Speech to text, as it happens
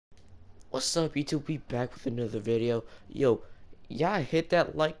What's up, YouTube? We back with another video. Yo, y'all hit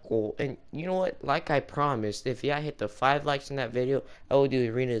that like goal, and you know what? Like I promised, if y'all hit the 5 likes in that video, I will do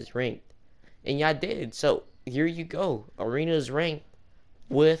Arenas Ranked. And y'all did, so here you go. Arenas Ranked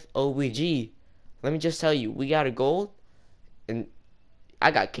with OBG. Let me just tell you, we got a gold, and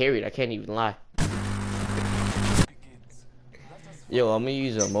I got carried. I can't even lie. Yo, I'm gonna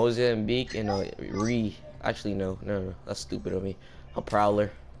use a Mozambique and a Re. Actually, no, that's stupid of me. A Prowler.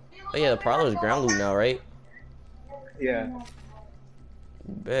 Oh yeah, the Prowler's ground loot now, right? Yeah.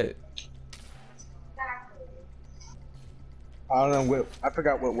 Bet. I don't know what. I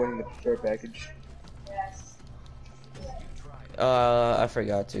forgot what went in the care package. I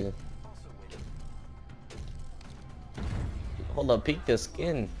forgot to. Hold up, peek the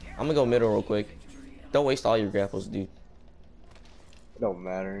skin. I'm gonna go middle real quick. Don't waste all your grapples, dude. It don't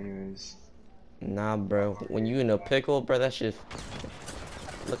matter anyways. Nah, bro. When you in a pickle, bro, that shit.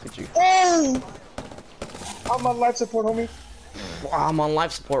 Look at you. Oh! I'm on life support, homie. Wow, I'm on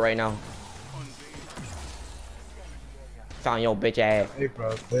life support right now. Found your bitch ass. Hey,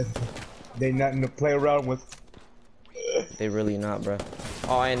 bro. They nothing to play around with. They really not, bro.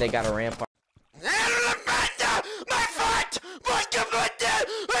 Oh, and they got a rampart.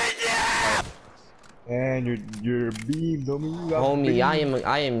 And you're beamed, homie. Homie,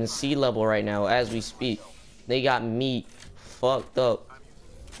 I am in sea level right now as we speak. They got me fucked up.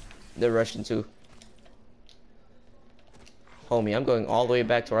 They're rushing too. Homie, I'm going all the way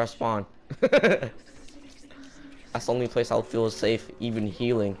back to our spawn. That's the only place I'll feel safe, even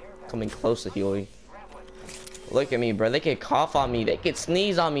healing. Coming close to healing. Look at me, bro. They can cough on me. They can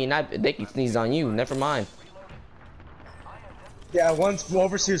sneeze on me. They can sneeze on you. Never mind. Yeah, one's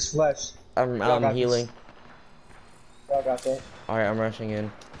Overseer's flesh. I'm healing. Y'all got that. Alright, I'm rushing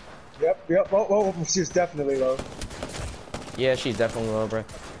in. Yep. Oh, Overseer's definitely low. Yeah, she's definitely low, bro.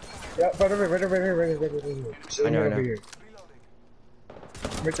 Yep, right here. I know. Over here.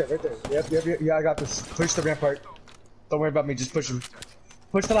 Right there. Yep. Yeah, I got this. Push the rampart. Don't worry about me, just push him.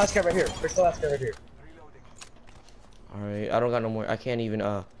 Push the last guy right here. Alright, I don't got no more. I can't even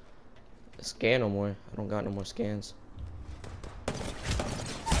scan no more. I don't got no more scans.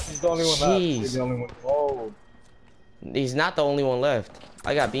 He's the only one left. He's the only one. Oh. He's not the only one left.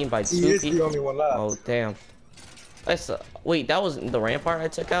 I got beamed by He two is people. the only one left. Oh damn. That's wait, that was the rampart I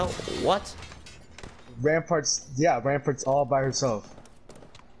took out? What? Rampart's all by herself.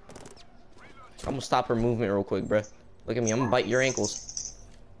 I'm gonna stop her movement real quick, bruh. Look at me, I'm gonna bite your ankles.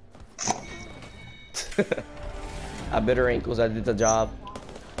 I bit her ankles, I did the job.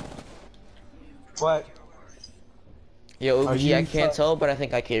 What? Yo, OBG, I can't tell, but I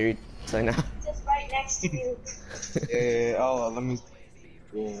think I carried. So now. Just right next to you. Yeah. Oh, let me.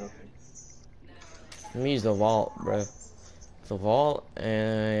 Yeah. Let me use the vault, bruh. The vault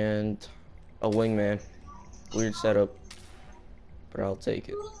and a wingman. Weird setup, but I'll take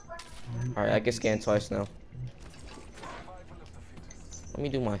it. Alright, I can scan twice now. Let me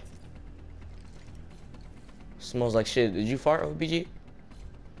do my. Smells like shit. Did you fart, OBG?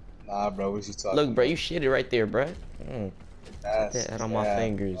 Nah, bro, what you talking Look, bro, you shitted right there, bruh. That's Get that on my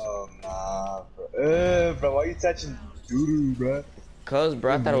fingers. Oh, nah, bro. Bro, why you touching doo-doo, bro? Cause,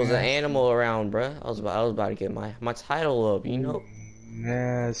 bro, I thought it was an animal around, bro. I was about to get my title up, you know.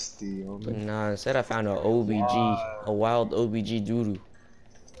 Nasty, But homie. nah, instead I found a OBG, a wild OBG doodoo.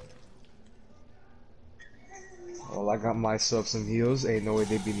 Well, I got myself some heals. Ain't no way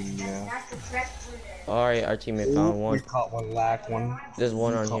they beating me now. Alright, our teammate found We one. caught one lack one. There's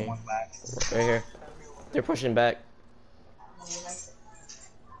one on caught here. one lack. Right here. They're pushing back.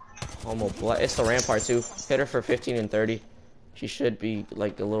 Almost black. It's the rampart too. Hit her for 15 and 30. She should be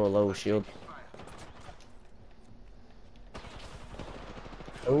like a little low shield.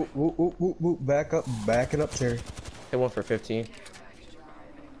 Oh, back it up, Terry. Hit one for 15.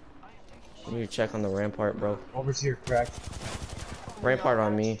 I need to check on the rampart, bro. Over here, cracked. Rampart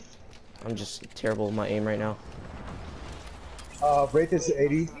on me. I'm just terrible with my aim right now. Rate this to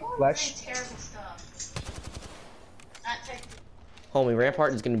 80. Flash. Homie,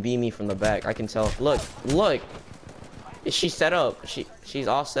 rampart is gonna beam me from the back. I can tell. Look. Is she set up? She's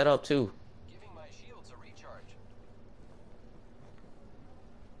all set up too.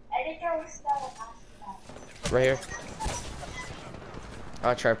 Right here.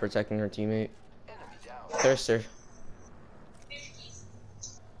 I'll try protecting her teammate. Thirster.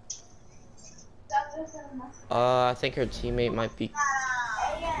 I think her teammate might be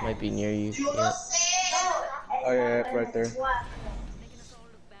near you. Yeah. Oh yeah, right there.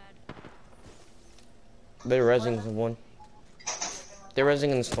 They're resing one. They're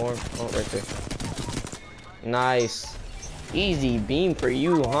resing in the storm. Oh, right there. Nice. Easy beam for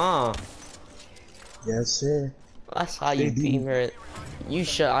you, huh? Yes, sir. I saw you They do. beam her. You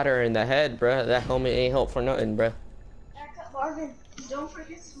shot her in the head, bruh. That helmet ain't help for nothing, bruh. Marvin, don't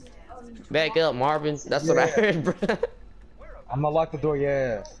forget to Back up, Marvin. That's what I Yeah. heard, bruh. I'm gonna lock the door.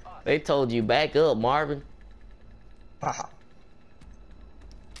 Yeah. They told you back up, Marvin. Haha.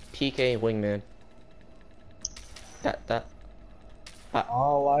 PK wingman. That.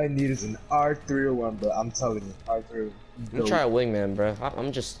 All I need is an R301, but I'm telling you, R301. I'm trying wingman, bruh.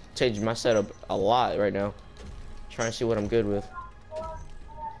 I'm just changing my setup a lot right now. Trying to see what I'm good with.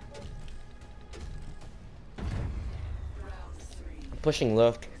 Pushing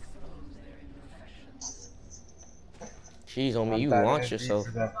left. Jeez, homie, you launch yourself.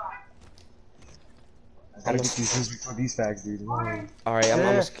 I gotta get these things before these fags, dude. Alright, I'm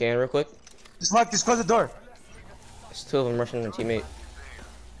gonna scan real quick. Just lock, just close the door. There's two of them rushing their teammate.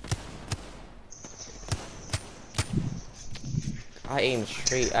 I aimed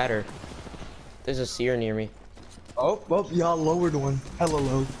straight at her. There's a seer near me. Oh, well, y'all lowered one. Hella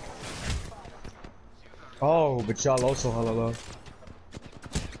low. Oh, but y'all also hella low.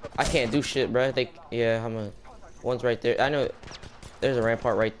 I can't do shit, bruh. One's right there. I know there's a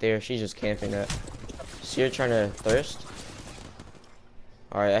rampart right there. She's just camping that. Seer trying to thirst.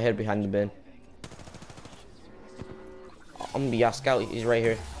 Alright, I hid behind the bin. I'm gonna be y'all scout. He's right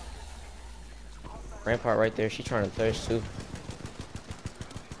here. Rampart right there. She trying to thirst too.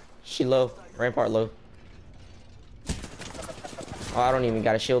 She low. Rampart low. Oh, I don't even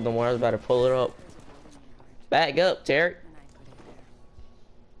got a shield no more. I was about to pull it up. Back up, Terry.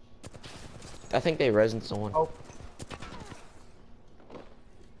 I think they resin someone. Oh.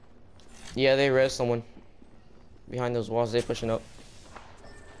 Yeah, they res someone. Behind those walls, they pushing up.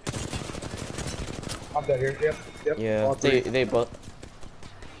 I'm dead here. Yep. Yeah, All three. they both.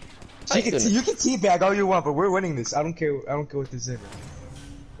 You can teabag all you want, but we're winning this. I don't care what this is.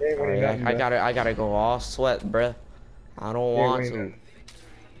 Alright, I gotta go all sweat, bruh. I don't want to.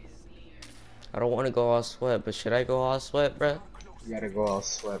 I don't want to go all sweat, but should I go all sweat, bruh? You gotta go all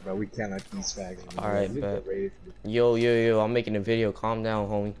sweat, bro. We can't let these fags. Alright, bet. Yo, I'm making a video. Calm down,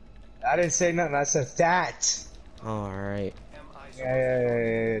 homie. I didn't say nothing. I said that. Alright.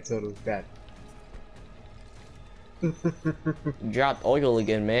 Yeah, totally bad. Dropped oil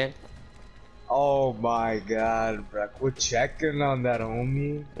again, man. Oh my god, bro. Quit checking on that,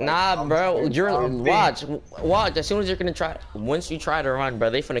 homie. Nah, bro. Watch. As soon as you're gonna try, once you try to run, bro,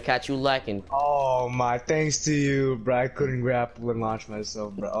 they finna catch you lacking. Oh my, thanks to you, bro. I couldn't grapple and launch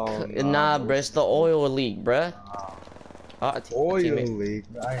myself, bro. Oh, no. Nah, bro, it's the oil leak, bro. Oil teammate. leak?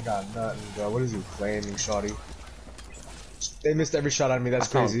 I ain't got nothing, bro. What is you claiming, shawty? They missed every shot on me. That's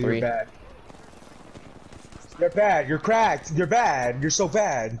I found crazy. 3. You're bad. You're bad. You're cracked. You're bad. You're so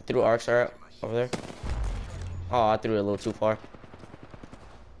bad. Threw arcs are over there. Oh, I threw it a little too far.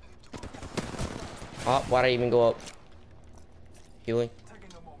 Oh, why'd I even go up? Healing.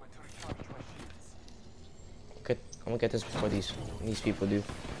 Okay, I'm gonna get this before these people do.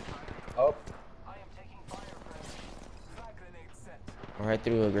 Oh. Alright,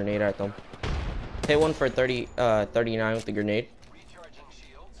 threw a grenade at them. Hit one for 39 with the grenade.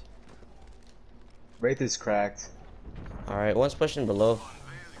 Wraith is cracked. Alright, one's pushing below.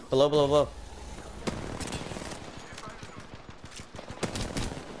 Below.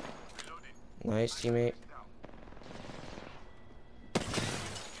 Nice, teammate.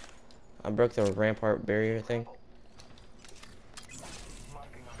 I broke the rampart barrier thing.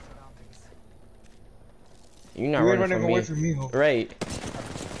 You're not You ain't running running from away me. from me, ho. Right.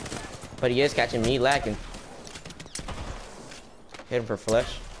 But he is catching me lacking. Hit him for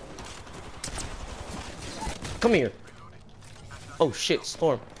flesh. Come here. Oh shit,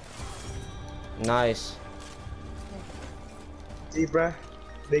 storm. Nice. See, bruh?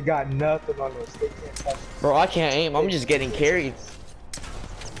 They got nothing on us. They can't touch us. Bro, I can't aim. I'm just getting carried.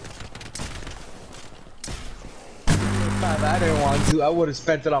 I didn't want to. I would have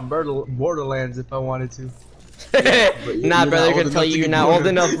spent it on Borderlands if I wanted to. Nah, brother, they're gonna tell you you're not old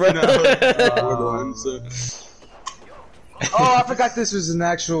enough, bro. Borderlands. Oh, I forgot this was an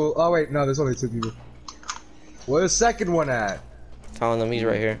actual. Oh wait, no, there's only 2 people. Where's the second one at? Telling them he's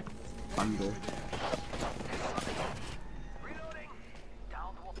right here.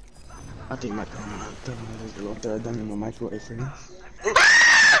 I think my microwave for me.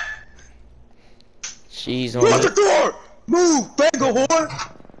 She's on Close the it. door! Move, bango whore!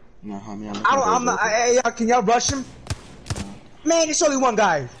 No, homie, I'm not. Hey, y'all, can y'all rush him? Man, it's only one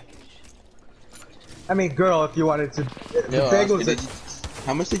guy. I mean, girl, if you wanted to. Yo, Bango's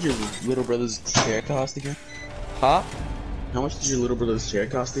how much did your little brother's chair cost again? Huh? How much did your little brother's chair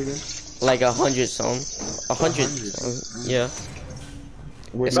cost again? Like 100 something. 100 something. Yeah.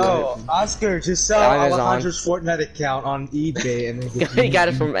 Where'd It's you Bro, get it Oscar, just sell Amazon. Alejandro's Fortnite account on eBay and then He got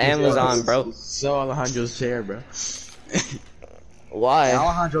it from Amazon, bro. from? Sell Alejandro's chair, bro. Why?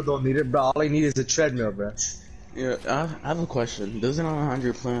 Alejandro don't need it, bro. All he needs is a treadmill, bro. Yeah, I have a question. Doesn't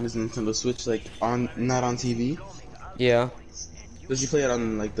Alejandro play on his Nintendo Switch like not on TV? Yeah. Does he play it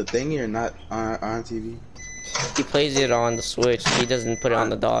on like the thingy or not on TV? He plays it on the Switch. He doesn't put it on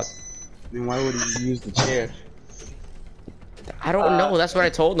the dock. Then why would he use the chair? I don't know. That's what I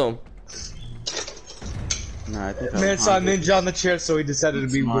told him. Nah, I think Man saw Alejandro- Ninja on the chair, so he decided to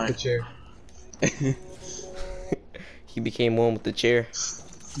be Smart. with the chair. He became one with the chair.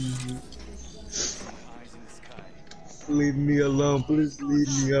 Leave me alone, please leave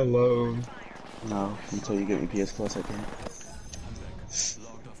me alone. No, until you get me PS Plus, I can't.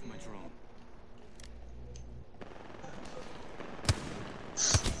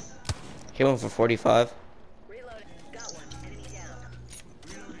 He went for 45.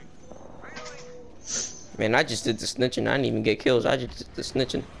 Man, I just did the snitching. I didn't even get kills. I just did the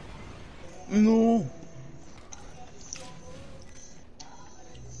snitching. No.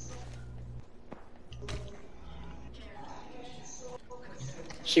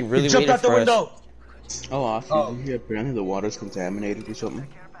 She really He jumped waited out the for us. window. Oh, Oscar, Oh. did you hear apparently the water's contaminated or something?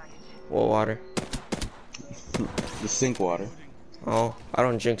 What water? The sink water. Oh, I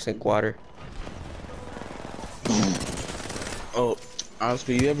don't drink sink water. Oh,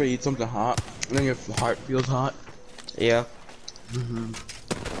 Oscar, you ever eat something hot and then your heart feels hot? Yeah.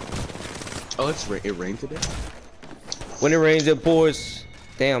 Oh, it rained today? When it rains, it pours.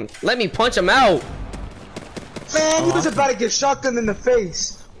 Damn. Let me punch him out. Man, he was about to get shotgunned in the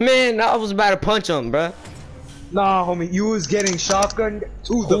face. Man, I was about to punch him, bruh. Nah, homie, you was getting shotgunned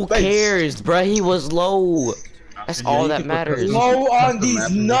to the Who face. cares, bruh? He was low. That's all that matters. Low on these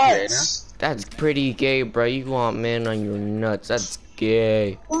nuts. That's pretty gay, bruh. You want men on your nuts. That's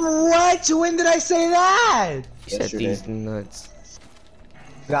gay. What? When did I say that? He said Yesterday. these nuts.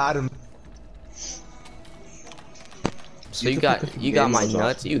 Got him. So You you could got put you got game my modes on.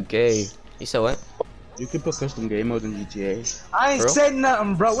 nuts? You gay. You said what? You can put custom game modes in GTA. I ain't Bro? said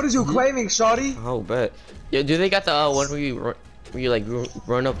nothing, bro. What is you claiming, shawty? Oh, bet. Yeah, do they got the one where you like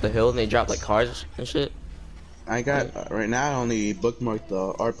run up the hill and they drop like cars and shit? I got right now I only bookmarked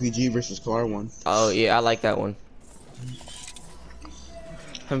the RPG versus car one. Oh yeah, I like that one.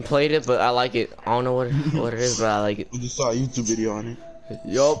 Haven't played it, but I like it. I don't know what it is, but I like it. I just saw a YouTube video on it.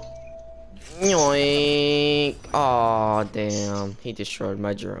 Yup. Yoink. Aw, damn. He destroyed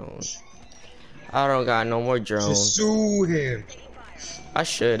my drone. I don't got no more drones. Just sue him. I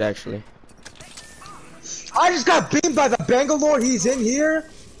should actually. I just got beamed by the Bangalore. He's in here.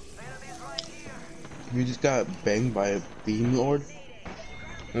 You just got banged by a beam lord.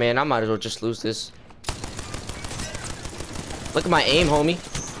 Man, I might as well just lose this. Look at my aim, homie.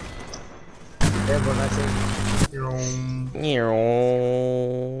 Everyone, I say,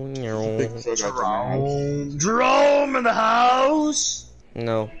 Jerome in the house.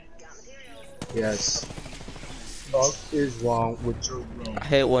 No. Yes. What is wrong with Jerome? I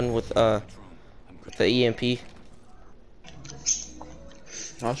hit one with the EMP.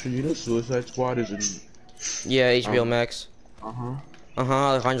 Oscar, you know Suicide Squad is in. Yeah, HBO Max. Uh-huh.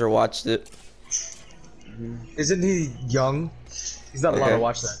 Alejandro watched it. Isn't he young? He's not allowed Okay. to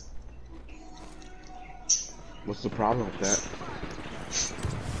watch that. What's the problem with that?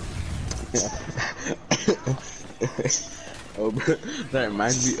 Oh, bro, that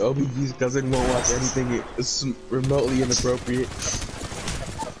reminds me, OBG's cousin won't watch anything remotely inappropriate.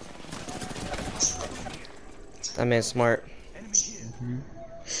 That man's smart.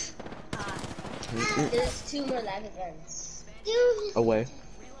 There's 2 more live events. Away.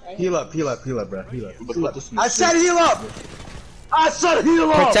 Heal up, heal up, heal up, bro. Heal up. But Heal put up. this in I the said heal up! I said heal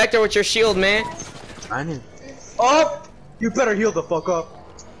up! Protect her with your shield, man. I know. Up! You better heal the fuck up.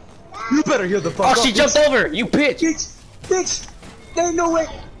 You better heal the fuck up. Oh, she jumped over. You bitch. Bitch! Bitch! Ain't no way!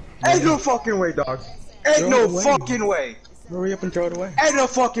 Ain't no fucking way, dog. Ain't Throw no it away. fucking way! Hurry up and throw it away. Ain't no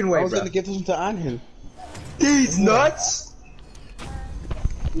fucking I way, was bro. gonna get this one to Anhel. These nuts!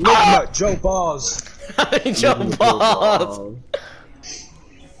 Look nut, Joe Balls. Joe Balls.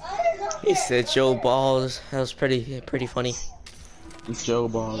 He said Joe Balls. That was pretty funny. It's Joe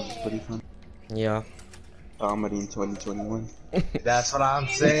Balls. It's pretty fun. Yeah. Comedy in 2021. That's what I'm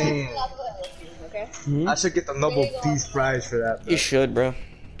saying. Okay? I should get the Nobel Peace Prize for that, bro. You should, bro.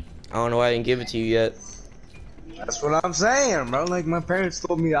 I don't know why I didn't give it to you yet. That's what I'm saying, bro. Like, my parents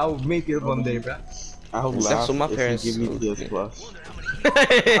told me I would make it one day, bro. I'll That's laugh what my if parents you give me told PS me. Plus.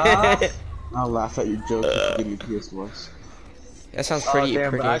 That I'll laugh at your joke if you give me PS Plus. sounds Oh, pretty damn,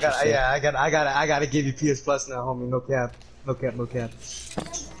 pretty bro. interesting. I gotta give you PS Plus now, homie. No cap. No cap, no cap.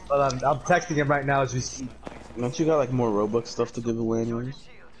 Hold on, I'm texting him right now as we speak. Don't you got like more Robux stuff to give away anyways?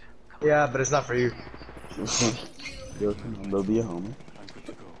 Yeah, but it's not for you. Yo, come on, they'll be a homie.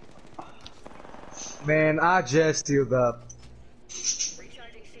 Man, I just healed up.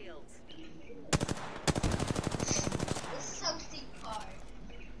 Recharging shields.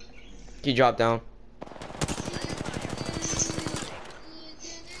 He dropped down.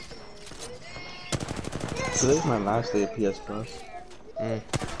 Today's my last day of PS Plus.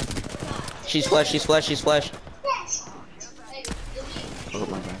 She's flesh, she's flesh, she's flesh. Oh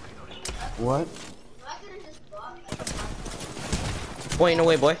my god. What? Boy, no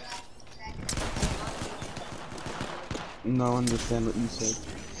way, boy. No, I understand what you said.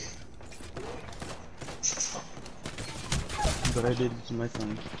 But I did use my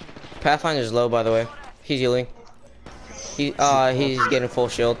phone. Pathfinder's low, by the way. He's healing. He's getting full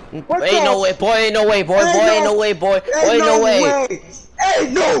shield. What Ain't the- no way, boy, ain't no way, boy, Ain't boy, ain't no- no way, boy, boy, Ain't ain't no way.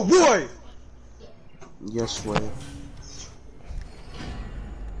 Ain't no way! Yes, way.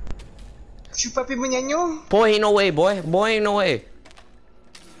 Chupapi menyanyo? Boy, ain't no way, boy, boy, ain't no way.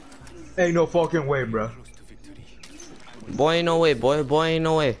 Ain't no fucking way, bro. Boy, ain't no way, boy, boy, ain't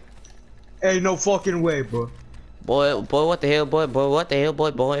no way. Ain't no fucking way, bro. Boy, what the hell, boy, what the hell,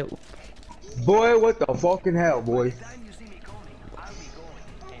 boy, boy. Boy, what the fucking hell, boy?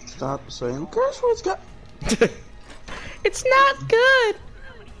 Stop saying curse words, God. It's not good.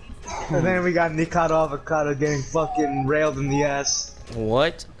 And then we got Nikado Avocado getting fucking railed in the ass.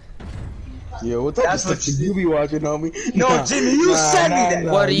 What? Yo, what type of That's stuff what did you be watching, homie? No, Jimmy, you sent me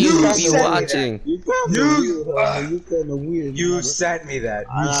that. What are you You be sent me watching? You kinda You- weird, homie. You kinda weird. You man. sent me that.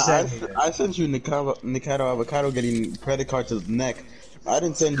 You sent me that. I sent you Nikado Avocado getting credit card to the neck. I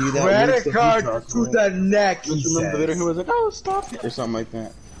didn't send you that. Credit weird stuff you card talked to about. the neck, Don't he you remember the video? He says. was like, "Oh, stop it," or something like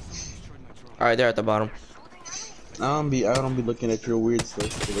that. All right, they're at the bottom. I don't be looking at your weird stuff.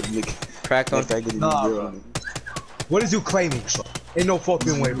 Cracked on. Nah, bro. What is you claiming? Ain't no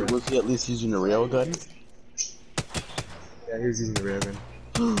fucking way, bro. Was he at least using a rail gun? Yeah, he was using the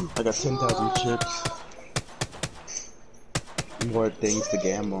railgun. I got 10,000 chips. More things to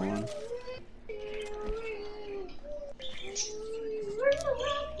gamble on.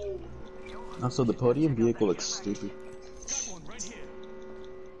 Also, the podium vehicle looks stupid.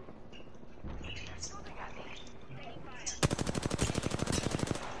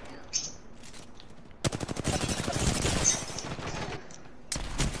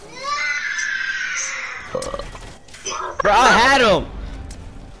 Bro, I had him.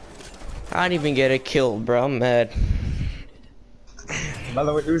 I didn't even get a kill, bro. I'm mad. By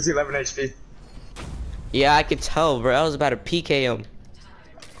the way, he was 11 HP. Yeah, I could tell, bro. I was about to PK him.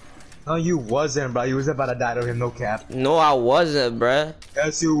 No, you wasn't, bro. You was about to die to him, no cap. No, I wasn't, bro.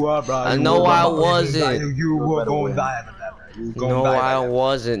 Yes, you were, bro. I You know were I gonna- wasn't. You were better going win. to die after that, bro. You was gonna No, die I after that.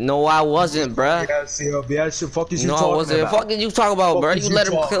 wasn't. No, I wasn't, bro. Yes, yes, fuck is you No, I talking wasn't. about? Fuck you talking about, Fuck bro. is You you let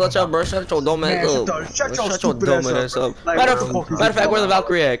him talking clutch up, about? bro. Shut your dumb ass Man, up. shut your Shut your stupid dumb ass ass up. up. Like, Matter what the fuck is of you fact, where's the talking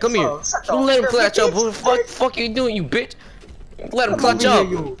Valkyrie at? Come here. Oh, shut You your let him fucking clutch up. bitch. What the fuck you doing, you bitch? Let him clutch Come up.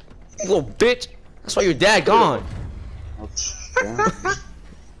 here, You little bitch. That's why your dad gone. Damn.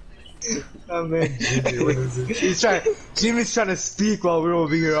 Oh, man, Jimmy, what is it? Jimmy's trying to speak while we're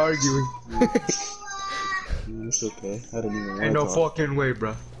over here arguing. It's okay. I don't even want Ain't to no talk. fucking way,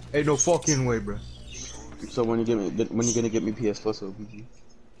 bro. Ain't no fucking way, bro. So when you gonna get me PS Plus OBG?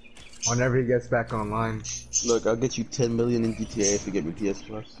 Whenever he gets back online. Look, I'll get you 10 million in GTA if you get me PS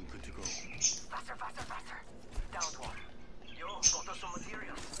Plus.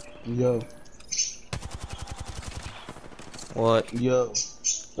 Yo, What? yo.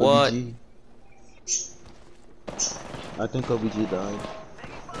 What? OBG. I think OBG died.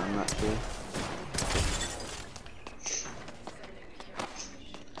 I'm not sure.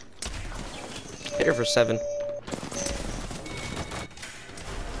 Hit her for 7.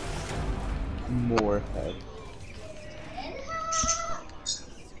 More head.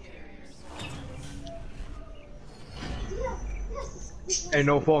 Ain't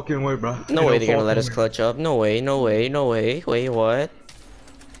no fucking way, bro. No way they're gonna let us clutch up. No way, no way, no way. Wait, what?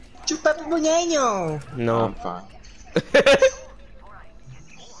 Chupapi Muñeño. No. I'm fine.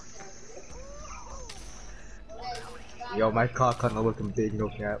 Yo, my cock kinda looking big, no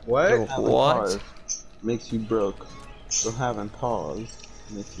cap. What? Yo, what? Pause makes you broke. So having pause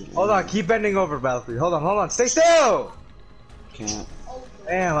makes you. Hold on, keep bending over, Battlefield. Hold on. Stay still! Can't.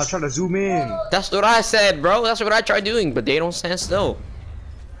 Damn, I'm trying to zoom in. That's what I said, bro. That's what I tried doing, but they don't stand still.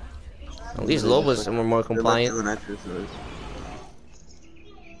 At least Loba's more compliant. They're like doing exercise.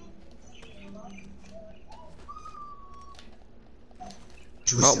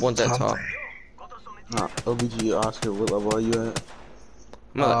 Oh, one's at top. OBG Oscar, what level are you at?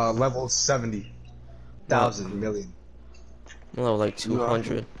 Level 70,000 million. I'm level like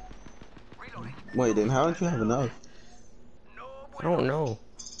 200. Wait, then how don't you have enough? I don't know.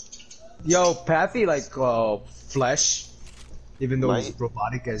 Yo, Pathy like flesh, even though he's Right.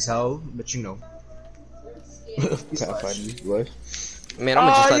 robotic as hell, but you know. Pathfinder, what? Man, I'm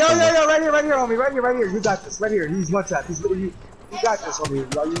gonna just let them win. Yo, right here, homie, right here. You got this, right here. He's one tap. He's literally, you got this,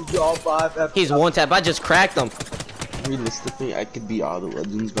 homie. You all five. He's one tap. I just cracked him. Realistically, I could beat all the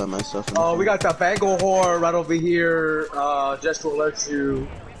legends by myself. Oh, we got the Bangle whore right over here. Just to alert you,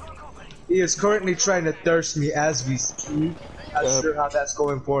 he is currently trying to thirst me as we speak. Not sure how that's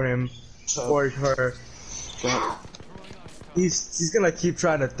going for him or her. He's gonna keep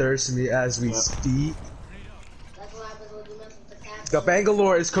trying to thirst me as we speak. That's what happens when you mess with the cat. The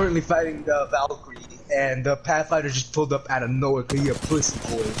Bangalore is currently fighting the Valkyrie, and the Pathfinder just pulled up out of nowhere because he a pussy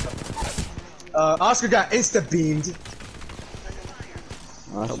boy. Oscar got insta beamed.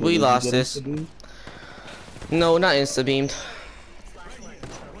 We lost this. No, not insta beamed.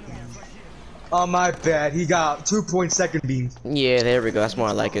 Oh my bad, he got 2.2 beamed. Yeah, there we go. That's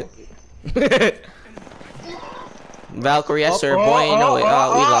more like it. Valkyrie, yes sir. Boy, ain't no way. We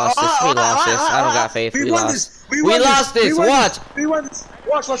lost this. We lost this. I don't got faith. We lost. We lost this. Watch. We won this.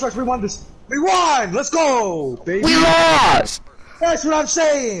 Watch. We won this. We won. Let's go, baby. We lost. That's what I'm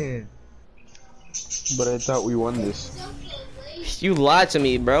saying. But I thought we won this. You lied to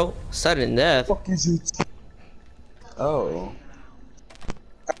me, bro. Sudden death. Fuck is it? Oh.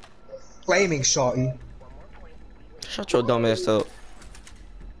 Flaming shotty. Shut your dumb ass up.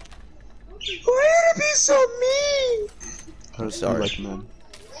 Why did it be so mean? I'm sorry. Like, man.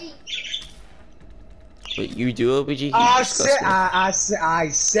 But you do OBG? You I disgust me. I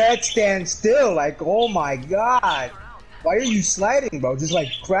said stand still. Like, oh my god. Why are you sliding, bro? Just like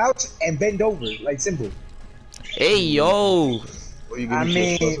crouch and bend over. Like, simple. Hey, yo. What are you gonna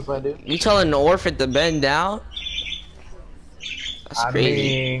if I do? You telling the orphan to bend down? That's I crazy.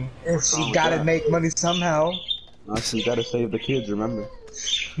 mean, if wrong she with gotta that? make money somehow. Also, you gotta save the kids, remember?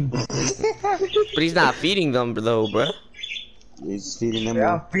 But he's not feeding them, though, bruh. He's feeding them.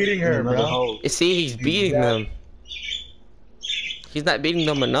 Yeah, I'm feeding her, another bro. hole. You see, he's beating them. He's not beating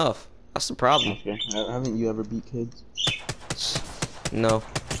them enough. That's the problem. Okay. Haven't you ever beat kids? No.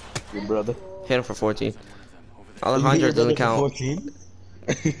 Your brother? Hit him for 14. Alejandro doesn't count. 14?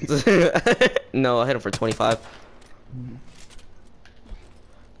 No, I hit him for 25.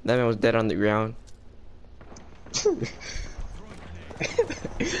 That man was dead on the ground.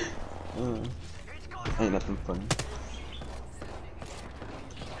 Ain't nothing funny.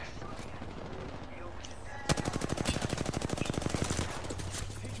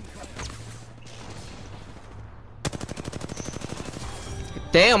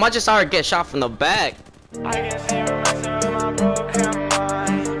 Damn, I just saw her get shot from the back. I can see her messing with my broken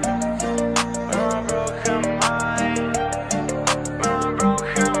mind. My broken mind. My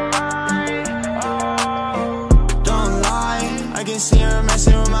broken mind. Oh. Don't lie, I can see her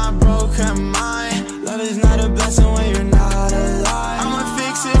messing with my broken mind. Love is not a blessing when you're not alive. I'ma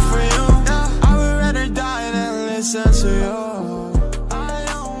fix it for you. I would rather die than listen to you. I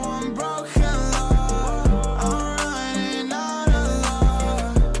don't want broken love. I'm running out of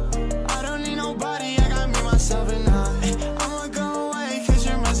love. I don't need nobody, I got me, myself, and I. I'ma go away, cause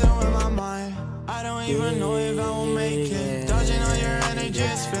you're messing with my mind. I don't even know if I will make it. Dodging all your energy,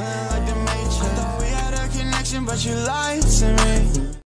 it's feeling like the Matrix. I thought we had a connection, but you lied to me.